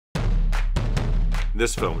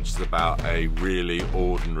This film, which is about a really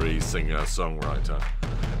ordinary singer-songwriter,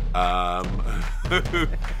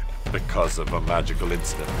 because of a magical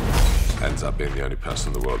incident, ends up being the only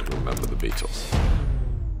person in the world who can remember the Beatles.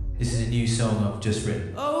 This is a new song I've just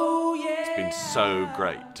written. Oh, yeah! It's been so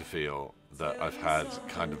great to feel that I've had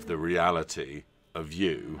kind of the reality of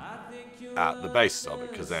you at the basis of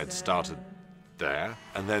it, because they had started there,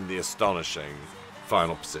 and then the astonishing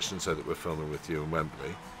final position, so that we're filming with you in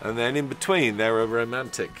Wembley. And then in between, there are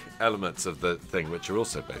romantic elements of the thing which are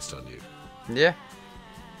also based on you. Yeah.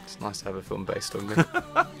 It's nice to have a film based on me.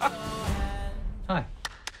 Hi.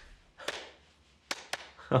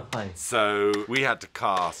 Hi. So we had to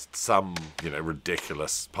cast some,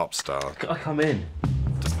 ridiculous pop star Can I come in?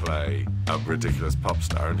 to play a ridiculous pop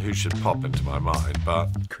star, and who should pop into my mind but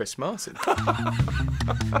Chris Martin.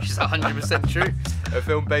 Which is 100% true. A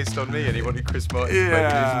film based on me, and he wanted Chris Martin to play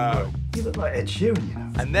the music. You look like Ed Sheeran, you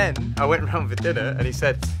know. And then I went round for dinner, and he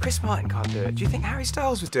said, Chris Martin can't do it. Do you think Harry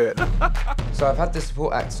Styles would do it? So I've had the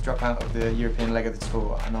support acts drop out of the European leg of the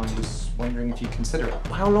tour, and I was wondering if you'd consider it.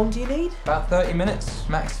 How long do you need? About 30 minutes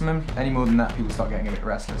maximum. Any more than that, people start getting a bit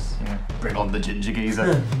restless. Bring on the ginger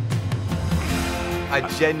geezer. I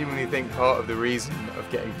genuinely think part of the reason of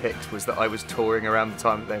getting picked was that I was touring around the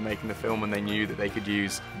time that they were making the film, and they knew that they could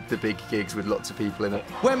use the big gigs with lots of people in it.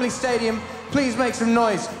 Wembley Stadium, please make some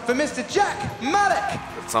noise for Mr. Jack Malek!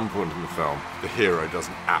 at some point in the film, the hero does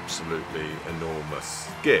an absolutely enormous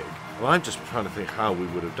gig. And I'm just trying to think how we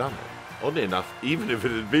would have done it. Oddly enough, even if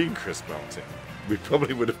it had been Chris Martin, we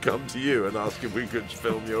probably would have come to you and asked if we could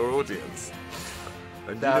film your audience.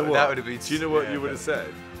 And that would have been... Do you know what you would have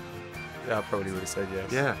said? Yeah, I probably would have said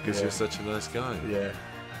yes. Yeah, because you're such a nice guy. Yeah.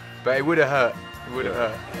 But it would have hurt. It would have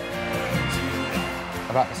hurt.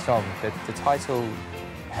 About the song, the title,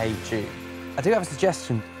 Hey Jude. I do have a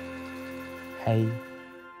suggestion. Hey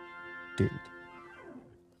Dude.